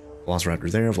as well.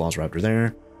 Velociraptor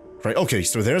there. Right. Okay,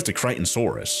 so there's the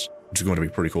Crichtonsaurus, which is going to be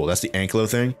pretty cool. That's the Anklo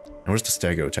thing. And where's the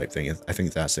Stego type thing? I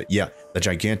think that's it. Yeah, the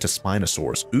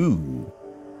GIGANTSPINOSAURUS. Ooh.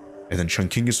 And then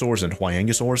Chunkingosaurus and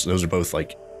Huayangosaurus. Those are both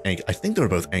like, I think they're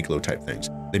both Anklo type things.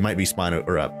 They might be Spino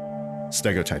or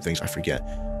Stego type things. I forget.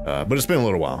 But it's been a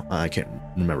little while. I can't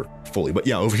remember fully. But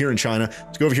yeah, over here in China,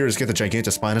 let's go over here. Let's get the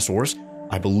GIGANTSPINOSAURUS.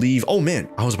 I believe. Oh man,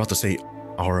 I was about to say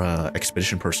our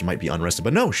expedition person might be unrested,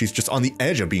 but no, she's just on the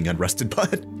edge of being unrested.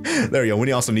 But there you go.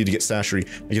 We also need to get Sashery.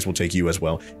 I guess we'll take you as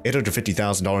well.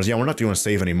 $850,000. Yeah, we're not going to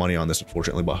save any money on this,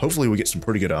 unfortunately, but hopefully we get some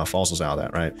pretty good fossils out of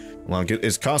that, right? Well,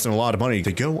 it's costing a lot of money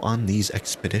to go on these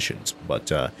expeditions,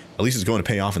 but at least it's going to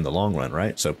pay off in the long run,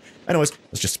 right? So anyways,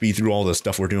 let's just speed through all the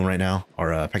stuff we're doing right now.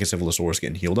 Our Pachycephalosaurus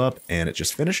getting healed up, and it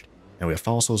just finished. And we have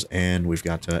fossils, and we've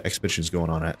got expeditions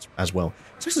going on as well.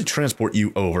 Let's actually transport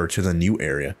you over to the new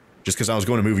area, just because I was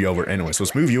going to move you over anyway. So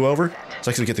let's move you over. Let's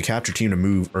actually get the capture team to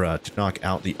move, or to knock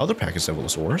out the other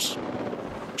Pachycephalosaurus,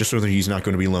 just so that he's not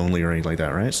going to be lonely or anything like that,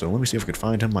 right? So let me see if I could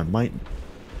find him. I might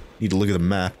need to look at the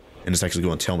map, and it's actually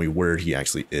going to tell me where he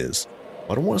actually is.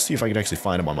 But I want to see if I can actually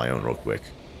find him on my own real quick.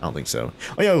 I don't think so.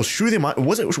 Oh yeah, it was Shrewthiamimus.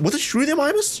 Was it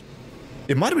Shrewthiamimus?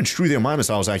 It might have been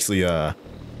Shrewthiamimus I was actually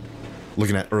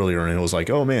looking at earlier, and it was like,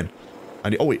 oh man.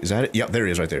 Oh wait, is that it? Yep, there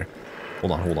he is right there.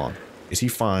 Hold on. Is he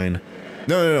fine?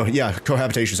 No. Yeah,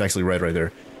 cohabitation is actually red right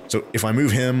there. So if I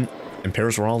move him and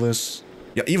Parasaurolophus,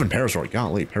 yeah, even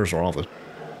Parasaurolophus.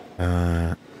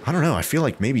 I don't know. I feel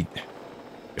like maybe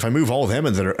if I move all of them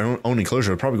into their own enclosure,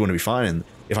 they're probably going to be fine. And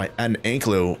if I add an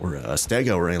Anklo or a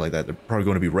Stego or anything like that, they're probably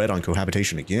going to be red on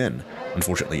cohabitation again.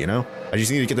 Unfortunately, you know, I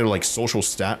just need to get their like social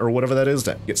stat or whatever that is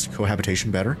that gets cohabitation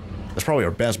better. That's probably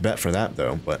our best bet for that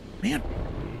though. But man,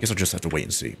 I guess I'll just have to wait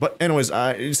and see. But anyways,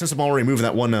 since I'm already moving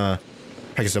that one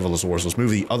Pachycephalosaurus, let's move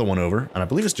the other one over. And I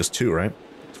believe it's just 2, right?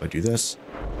 So if I do this.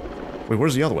 Wait,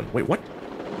 where's the other one? Wait, what?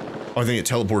 Oh, I think it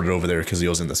teleported over there because he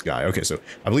was in the sky. Okay, so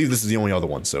I believe this is the only other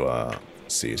one. So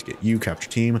let's see, let's get you, capture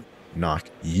team, knock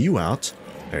you out.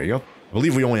 There you go. I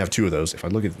believe we only have 2 of those. If I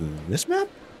look at this map,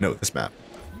 No, this map.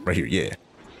 Right here, yeah.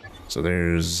 So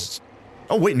there's...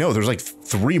 Oh, wait, no, there's like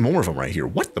 3 more of them right here.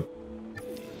 What the...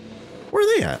 Where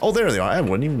are they at? Oh, there they are. I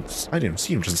didn't even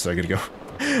see them just a second ago.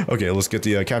 Okay, let's get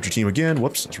the capture team again.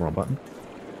 Whoops, that's the wrong button.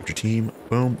 Capture team,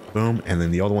 boom, boom, and then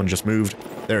the other one just moved.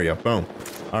 There we go, boom.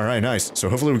 All right, nice. So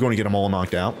hopefully we're going to get them all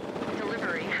knocked out.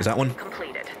 Delivery is that one?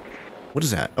 Completed. What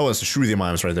is that? Oh, that's the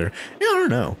Shrewthiamimus right there. Yeah, I don't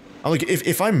know. Like,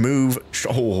 if I move...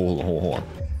 Hold on.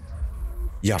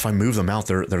 Yeah, if I move them out,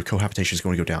 their cohabitation is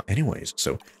going to go down anyways.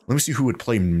 So let me see who would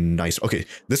play nice. Okay,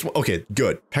 this one. Okay,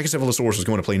 good. Pachycephalosaurus is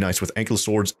going to play nice with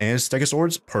ankylosaurs and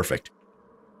stegosaurs. Perfect.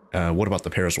 What about the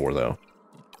parasaur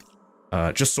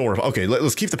though? Just Saur. Okay,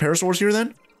 let's keep the parasaurs here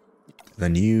then.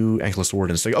 Then you ankylosaur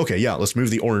and steg. Okay, yeah. Let's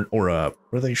move the where are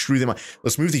they? Let's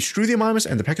move the Shrewthiamimus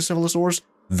and the Pachycephalosaurus.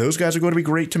 Those guys are going to be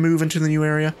great to move into the new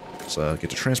area. So get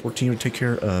the transport team to take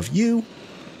care of you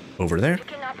over there,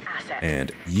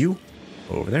 and you.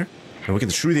 Over there. And we get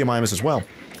the Shrewthiamimus as well.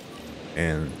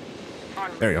 And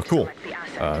there you go. Cool.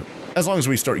 As long as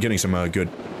we start getting some good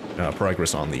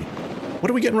progress on the... What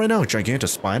are we getting right now?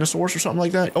 GIGANTSPINOSAURUS or something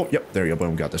like that? Oh, yep. There you go.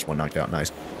 Boom. Got this one knocked out.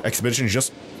 Nice. Expedition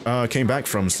just came back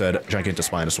from said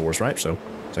GIGANTSPINOSAURUS, right? So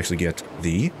let's actually get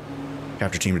the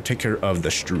capture team to take care of the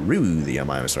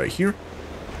Shrewthiamimus right here.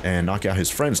 And knock out his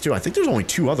friends too. I think there's only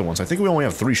 2 other ones. I think we only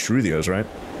have 3 Shrewthios, right?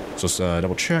 So let's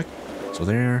double check. So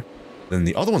there... Then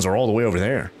the other ones are all the way over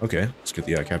there. Okay, let's get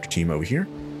the capture team over here.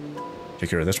 Take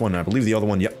care of this one. I believe the other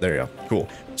one. Yep, there you go. Cool.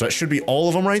 So that should be all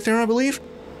of them right there, I believe.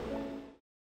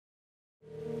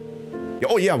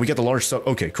 Oh, yeah, we got the large sub.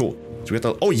 Okay, cool. So we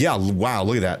got the... Oh, yeah, wow,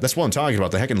 look at that. That's what I'm talking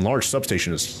about. The heckin' large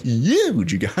substation is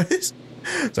huge, you guys.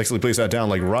 Let's actually place that down,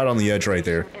 like, right on the edge right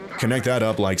there. Connect that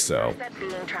up like so.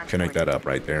 Connect that up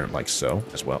right there like so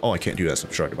as well. Oh, I can't do that. It's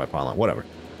obstructed by pylon. Whatever.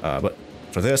 But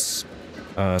for this...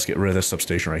 let's get rid of this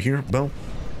substation right here. Boom.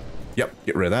 Yep,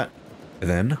 get rid of that. And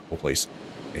then we'll place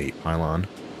a pylon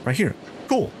right here.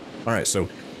 Cool. All right, so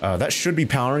that should be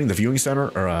powering the viewing center,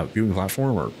 or viewing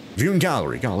platform, or viewing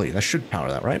gallery. Golly, that should power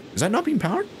that, right? Is that not being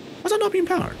powered? Why's that not being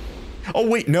powered? Oh,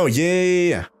 wait, no,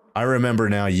 yeah. I remember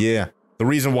now, yeah. The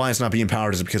reason why it's not being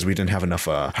powered is because we didn't have enough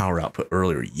power output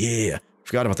earlier. Yeah.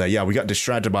 Forgot about that. Yeah, we got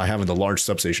distracted by having the large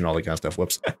substation, all that kind of stuff.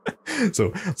 Whoops.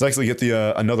 So let's actually get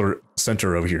the another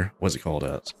center over here. What's it called?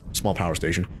 Small power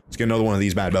station. Let's get another one of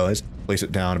these bad boys. Place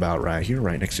it down about right here,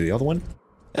 right next to the other one.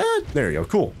 There you go.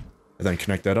 Cool. And then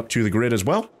connect that up to the grid as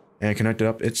well, and connect it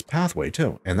up its pathway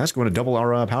too. And that's going to double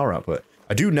our power output.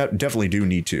 I definitely do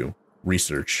need to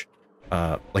research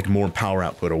like more power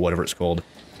output or whatever it's called,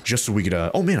 just so we could.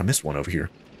 Oh man, I missed one over here.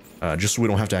 Just so we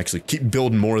don't have to actually keep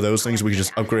building more of those things. We can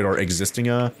just upgrade our existing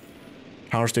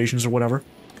power stations or whatever.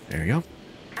 There you go.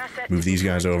 Move these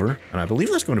guys over. And I believe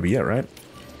that's going to be it, right?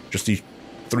 Just the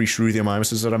 3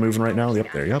 Shrewthiamimuses that I'm moving right now.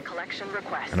 Yep, there you go.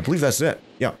 And I believe that's it.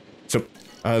 Yeah. So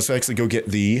let's actually go get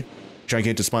the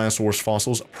GIGANTSPINOSAURUS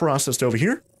fossils processed over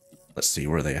here. Let's see,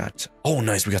 where are they at? Oh,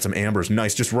 nice. We got some ambers.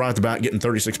 Nice. Just right off the bat, getting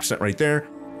 36% right there.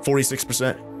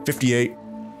 46%, 58.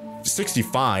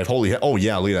 65, holy hell. Oh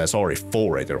yeah, look at that, it's already full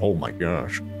right there. Oh my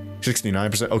gosh.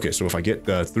 69%. Okay, so if I get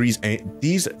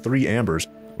these 3 ambers,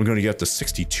 we're going to get to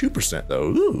 62% though.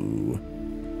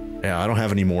 Ooh. Yeah, I don't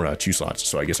have any more 2 slots,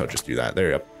 so I guess I'll just do that.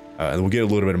 There you go. And we'll get a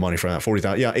little bit of money from that.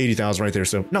 40,000, yeah, 80,000 right there,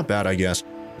 so not bad, I guess.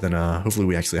 Then hopefully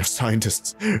we actually have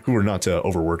scientists who are not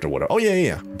overworked or whatever. Oh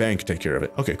yeah. Bang can take care of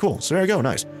it. Okay, cool. So there you go,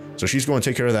 nice. So she's going to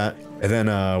take care of that, and then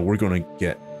we're going to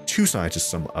get 2 scientists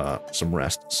some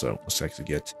rest. So let's actually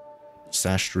get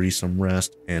Sastry some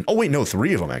rest, and oh wait, no,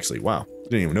 3 of them actually. Wow,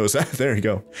 didn't even notice that. There you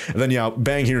go. And then yeah,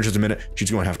 bang, here in just a minute, she's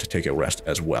going to have to take a rest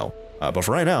as well. But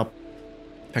for right now,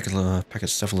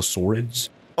 Pachycephalosaurids.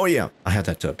 Oh yeah, I had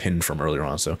that pinned from earlier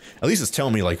on, so at least it's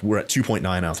telling me like we're at 2.9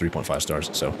 now, 3.5 stars.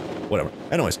 So whatever.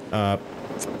 Anyways, man,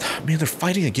 they're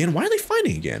fighting again. Why are they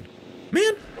fighting again?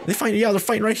 Man, they fight. Yeah, they're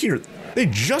fighting right here.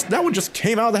 That one just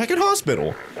came out of the heckin'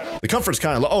 hospital. The comfort's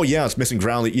kind of low. Oh yeah, it's missing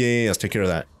ground leaf. Yeah, let's take care of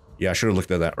that. Yeah, I should have looked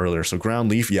at that earlier. So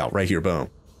ground leaf, yeah, right here, boom.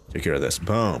 Take care of this,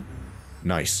 boom.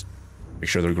 Nice. Make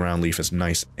sure the ground leaf is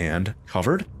nice and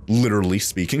covered, literally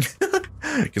speaking,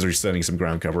 because we're setting some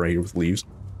ground cover right here with leaves.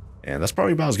 And that's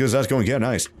probably about as good as that's going to get.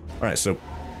 Nice. All right, so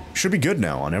should be good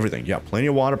now on everything. Yeah, plenty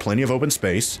of water, plenty of open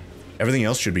space. Everything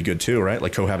else should be good too, right?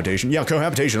 Like cohabitation. Yeah,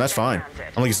 cohabitation, that's fine.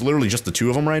 I'm like, it's literally just the 2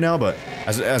 of them right now, but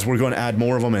as we're going to add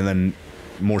more of them, and then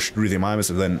more Shrewthiamimus,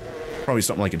 and then probably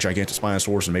something like a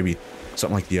GIGANTSPINOSAURUS, and maybe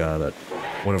something like the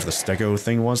whatever the stego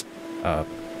thing was.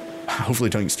 Hopefully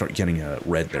it doesn't start getting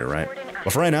red there, right?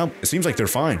 But for right now, it seems like they're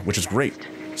fine, which is great.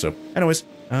 So anyways,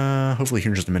 hopefully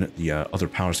here in just a minute, the other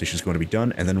power station is going to be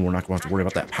done, and then we're not going to have to worry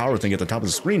about that power thing at the top of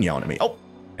the screen yelling at me. Oh,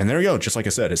 And there we go. Just like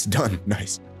I said, it's done.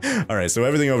 Nice. All right, so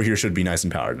everything over here should be nice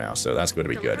and powered now. So that's going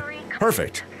to be good.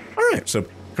 Perfect. All right, so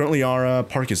currently our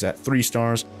park is at 3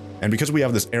 stars. And because we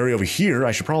have this area over here,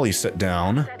 I should probably sit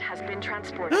down.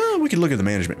 We can look at the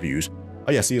management views.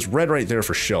 Oh yeah, see, it's red right there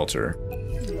for shelter.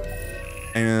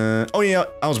 And, oh yeah,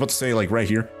 I was about to say, like, right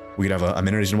here, we could have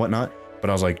amenities and whatnot. But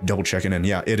I was, like, double checking, and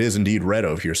yeah, it is indeed red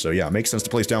over here. So yeah, it makes sense to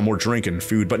place down more drink and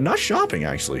food, but not shopping,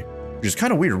 actually. Which is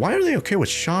kind of weird. Why are they okay with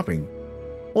shopping?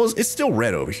 Well, it's still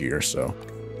red over here, so.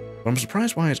 But I'm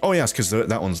surprised why it's, oh yeah, it's because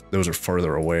those are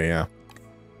further away, yeah.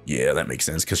 Yeah, that makes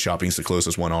sense, because shopping's the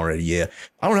closest one already, yeah.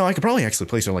 I don't know, I could probably actually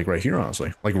place it, like, right here,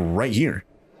 honestly. Like, right here.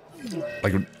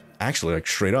 Like, actually, like,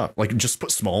 straight up. Like, just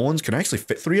put small ones. Can I actually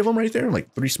fit 3 of them right there?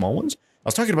 Like, 3 small ones? I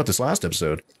was talking about this last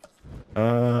episode.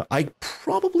 I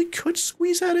probably could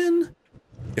squeeze that in.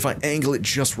 If I angle it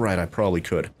just right, I probably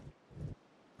could.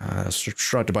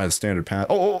 Structed by the standard path.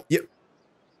 Oh, yep.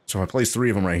 So I place 3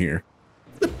 of them right here.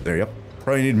 There you go.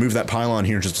 Probably need to move that pylon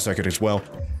here in just a second as well.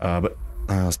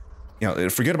 Yeah,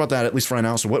 forget about that, at least for right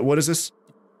now. So what is this?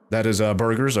 That is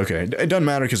burgers. Okay, it doesn't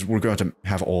matter because we're going to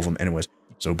have all of them anyways.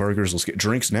 So burgers. Let's get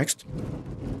drinks next.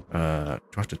 Do I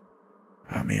have to?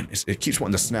 Oh man, it keeps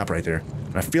wanting to snap right there.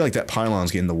 And I feel like that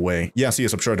pylon's getting in the way. Yeah, see,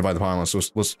 it's obstructed by the pylon. So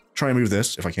let's try and move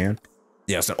this if I can.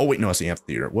 Yeah. So, oh wait, no, it's the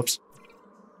amphitheatre. Whoops.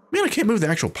 Man, I can't move the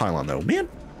actual pylon though. Man,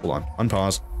 hold on.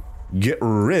 Unpause. Get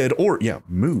rid or yeah,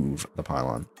 move the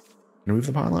pylon. Can I move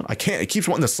the pylon? I can't. It keeps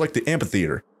wanting to select the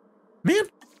amphitheatre. Man.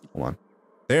 Hold on.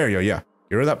 There you go, yeah.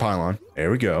 Get rid of that pylon. There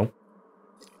we go.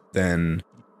 Then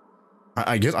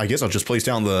I guess I'll just place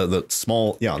down the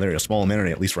small, yeah, there you go, small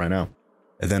amenity, at least right now.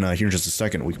 And then here in just a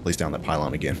second, we can place down that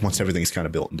pylon again, once everything's kind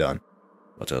of built and done.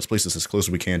 But let's place this as close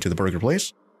as we can to the burger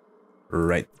place.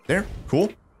 Right there.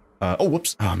 Cool. Oh,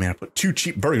 whoops. Oh, man, I put 2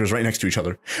 cheap burgers right next to each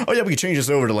other. Oh, yeah, we can change this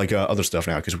over to, like, other stuff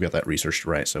now, because we got that researched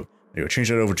right. So, there you go. Change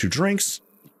that over to drinks.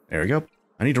 There we go.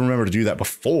 I need to remember to do that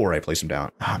before I place them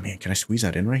down. Ah, man, can I squeeze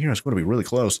that in right here? It's going to be really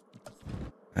close.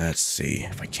 Let's see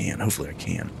if I can. Hopefully I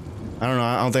can. I don't know.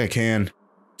 I don't think I can.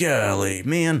 Golly,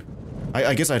 man.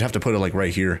 I guess I'd have to put it, like,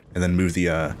 right here and then move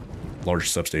the large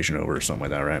substation over or something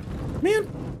like that, right?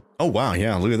 Man. Oh, wow.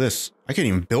 Yeah, look at this. I can't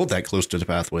even build that close to the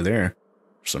pathway there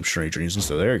for some strange reason.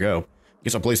 So there you go.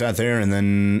 Guess I'll place that there and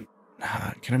then...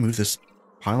 can I move this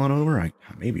pylon over?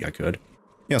 Maybe I could.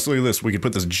 Yeah, so look at this. We could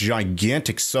put this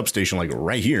gigantic substation like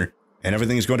right here, and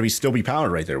everything is going to still be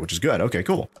powered right there, which is good. Okay,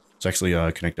 cool. Let's actually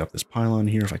connect up this pylon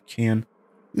here if I can.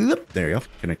 There you go.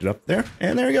 Connect it up there,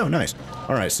 and there you go. Nice.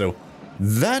 All right, so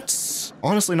that's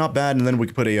honestly not bad. And then we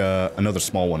could put another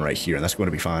small one right here, and that's going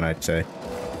to be fine, I'd say.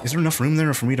 Is there enough room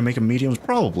there for me to make them mediums?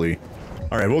 Probably.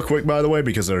 All right, real quick, by the way,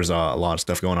 because there's a lot of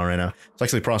stuff going on right now. Let's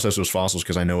actually process those fossils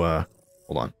because I know.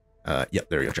 Hold on. Yep,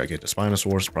 there you go.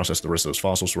 GIGANTSPINOSAURUS. Process the rest of those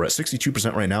fossils. So we're at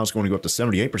 62% right now. It's going to go up to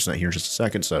 78% here in just a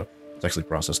second. So let's actually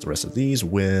process the rest of these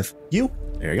with you.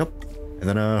 There you go. And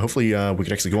then hopefully we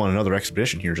could actually go on another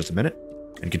expedition here in just a minute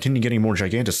and continue getting more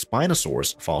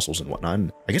GIGANTSPINOSAURUS fossils and whatnot.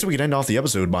 And I guess we could end off the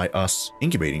episode by us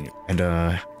incubating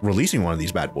and releasing one of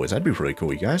these bad boys. That'd be pretty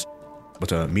cool, you guys.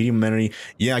 But medium amenity.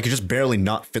 Yeah, I could just barely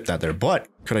not fit that there. But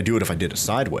could I do it if I did it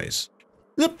sideways?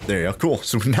 Yep, there you go. Cool.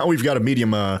 So now we've got a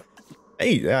medium...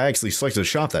 Hey, I actually selected a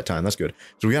shop that time. That's good.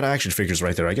 So we got action figures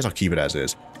right there. I guess I'll keep it as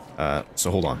is.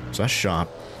 So hold on. So that's shop.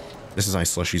 This is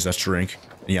ice slushies. That's drink.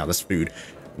 And yeah, that's food.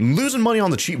 I'm losing money on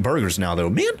the cheap burgers now, though.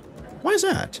 Man, why is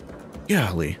that?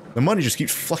 Golly. The money just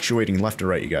keeps fluctuating left or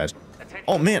right, you guys.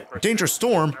 Oh, man. Dangerous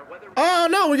storm. Oh,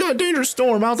 no. We got a dangerous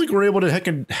storm. I don't think we're able to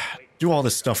heckin' do all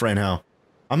this stuff right now.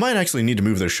 I might actually need to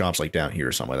move those shops, like, down here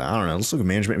or something like that. I don't know. Let's look at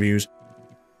management views.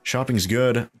 Shopping's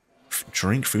good.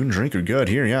 Food and drink are good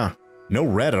here, yeah. No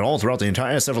red at all throughout the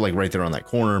entire, except for like right there on that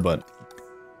corner, but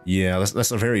yeah,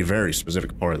 that's a very, very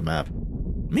specific part of the map.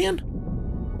 Man,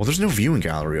 well, there's no viewing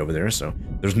gallery over there, so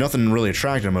there's nothing really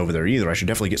attracting them over there either. I should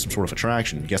definitely get some sort of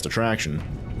attraction, guest attraction.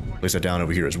 Place that down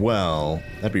over here as well.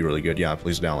 That'd be really good. Yeah,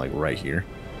 place it down like right here,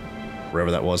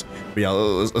 wherever that was. But yeah,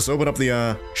 let's open up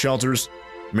the shelters.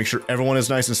 Make sure everyone is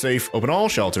nice and safe. Open all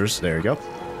shelters. There you go.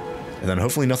 And then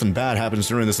hopefully nothing bad happens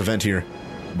during this event here.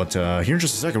 But here in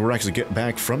just a second, we're actually getting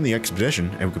back from the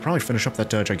expedition, and we could probably finish up that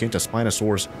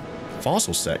GIGANTSPINOSAURUS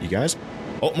fossil set, you guys.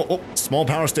 Oh, small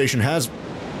power station has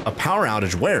a power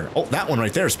outage. Where? Oh, that one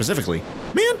right there specifically.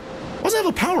 Man, why does it have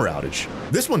a power outage?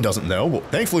 This one doesn't, though. Well,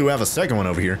 thankfully, we have a second one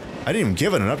over here. I didn't even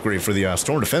give it an upgrade for the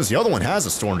storm defense. The other one has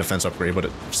a storm defense upgrade, but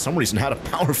it, for some reason, had a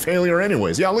power failure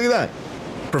anyways. Yeah, look at that.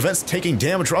 Prevents taking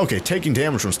damage. Okay, taking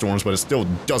damage from storms, but it still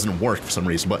doesn't work for some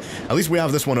reason. But at least we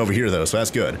have this one over here, though, so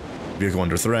that's good. Vehicle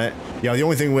under threat. Yeah, the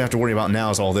only thing we have to worry about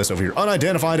now is all this over here.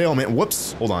 Unidentified ailment.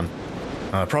 Whoops. Hold on.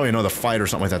 Probably another fight or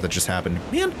something like that just happened.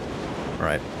 Man. All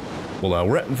right. Well,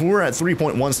 we're at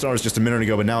 3.1 stars just a minute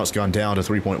ago, but now it's gone down to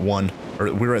 3.1.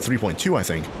 Or we were at 3.2, I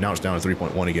think. Now it's down to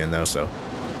 3.1 again, though, so...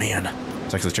 Man,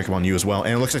 let's actually check up on you as well.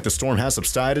 And it looks like the storm has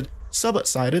subsided.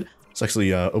 Let's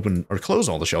actually open or close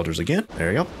all the shelters again.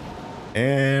 There you go.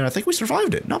 And I think we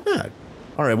survived it. Not bad.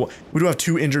 All right, well, we do have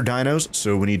 2 injured dinos,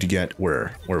 so we need to get...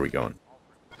 Where are we going?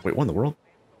 Wait, what in the world?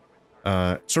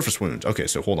 Surface wounds. Okay,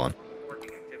 so hold on.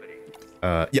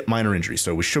 Yep, minor injury.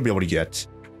 So we should be able to get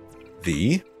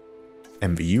the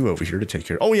MVU over here to take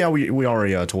care. Oh yeah, we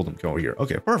already told them to go over here.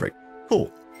 Okay, perfect.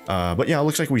 Cool. But yeah, it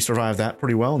looks like we survived that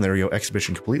pretty well. And there we go,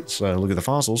 exhibition complete. Let's look at the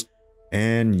fossils.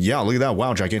 And yeah, look at that.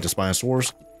 Wow,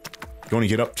 GIGANTSPINOSAURUS. Going to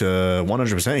get up to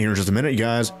 100% here in just a minute, you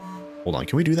guys. Hold on,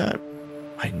 can we do that?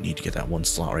 I need to get that one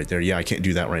slot right there. Yeah, I can't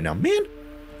do that right now. Man.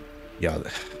 Yeah.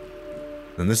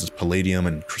 Then this is palladium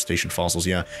and crustacean fossils.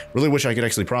 Yeah, really wish I could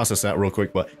actually process that real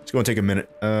quick, but it's going to take a minute.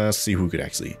 See who could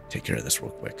actually take care of this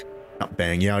real quick. Not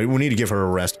bang. Yeah, we need to give her a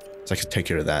rest so I can take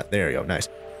care of that. There you go. Nice.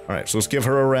 All right, so let's give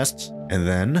her a rest, and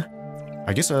then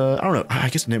I guess I don't know. I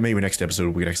guess maybe next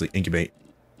episode we could actually incubate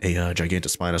a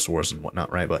GIGANTSPINOSAURUS and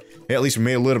whatnot, right? But hey, at least we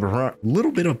made a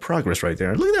little bit of progress right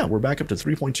there. Look at that, we're back up to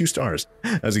 3.2 stars,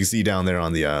 as you can see down there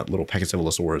on the little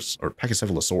Pachycephalosaurus or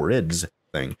Pachycephalosaurids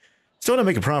thing. Still didn't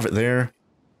make a profit there,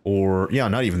 or yeah,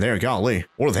 not even there. Golly,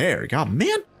 or there. God,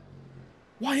 man,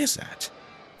 why is that?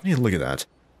 I need to look at that.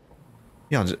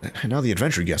 Yeah, now the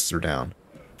adventure guests are down.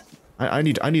 I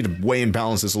need to weigh and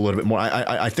balance this a little bit more.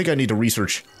 I think I need to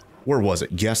research. Where was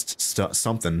it? Guest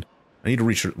something. I need to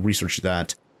research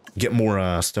that. Get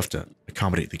more stuff to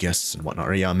accommodate the guests and whatnot.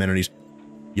 Or, yeah, amenities.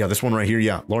 Yeah, this one right here.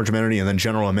 Yeah, large amenity and then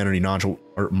general amenity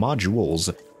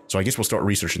modules. So I guess we'll start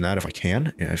researching that if I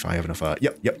can. Yeah, if I have enough.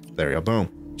 Yep. There you go.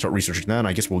 Boom. Start researching that.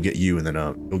 I guess we'll get you, and then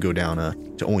it'll go down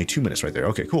to only 2 minutes right there.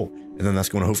 Okay, cool. And then that's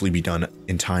going to hopefully be done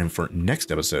in time for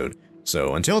next episode.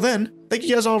 So until then, thank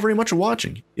you guys all very much for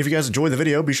watching. If you guys enjoyed the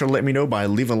video, be sure to let me know by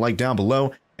leaving a like down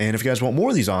below. And if you guys want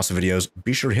more of these awesome videos,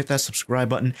 be sure to hit that subscribe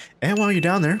button. And while you're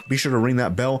down there, be sure to ring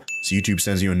that bell so YouTube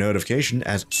sends you a notification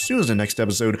as soon as the next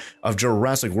episode of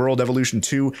Jurassic World Evolution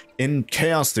 2 in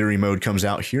Chaos Theory mode comes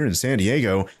out here in San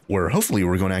Diego, where hopefully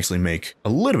we're going to actually make a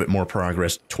little bit more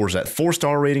progress towards that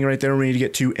 4-star rating right there we need to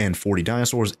get to, and 40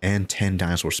 dinosaurs and 10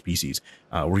 dinosaur species.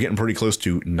 We're getting pretty close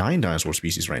to 9 dinosaur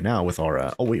species right now with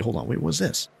our... oh, wait, hold on. Wait, what is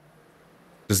this?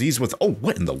 Disease with... Oh,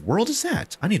 what in the world is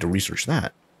that? I need to research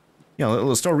that. Yeah,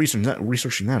 let's start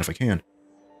researching that if I can.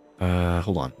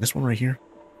 Hold on. This one right here.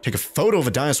 Take a photo of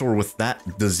a dinosaur with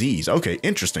that disease. Okay,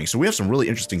 interesting. So we have some really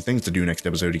interesting things to do next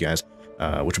episode, you guys.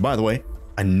 Which, by the way,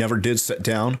 I never did set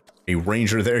down a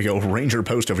ranger. There you go, ranger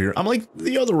post over here. I'm like,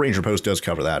 the other ranger post does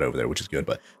cover that over there, which is good.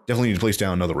 But definitely need to place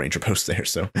down another ranger post there.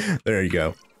 So there you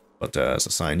go. But let's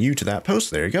assign you to that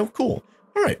post. There you go. Cool.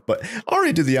 All right, but I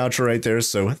already did the outro right there,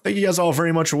 so thank you guys all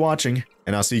very much for watching,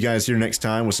 and I'll see you guys here next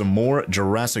time with some more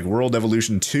Jurassic World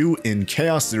Evolution 2 in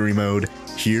Chaos Theory mode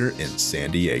here in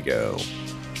San Diego.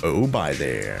 Oh, bye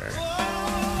there.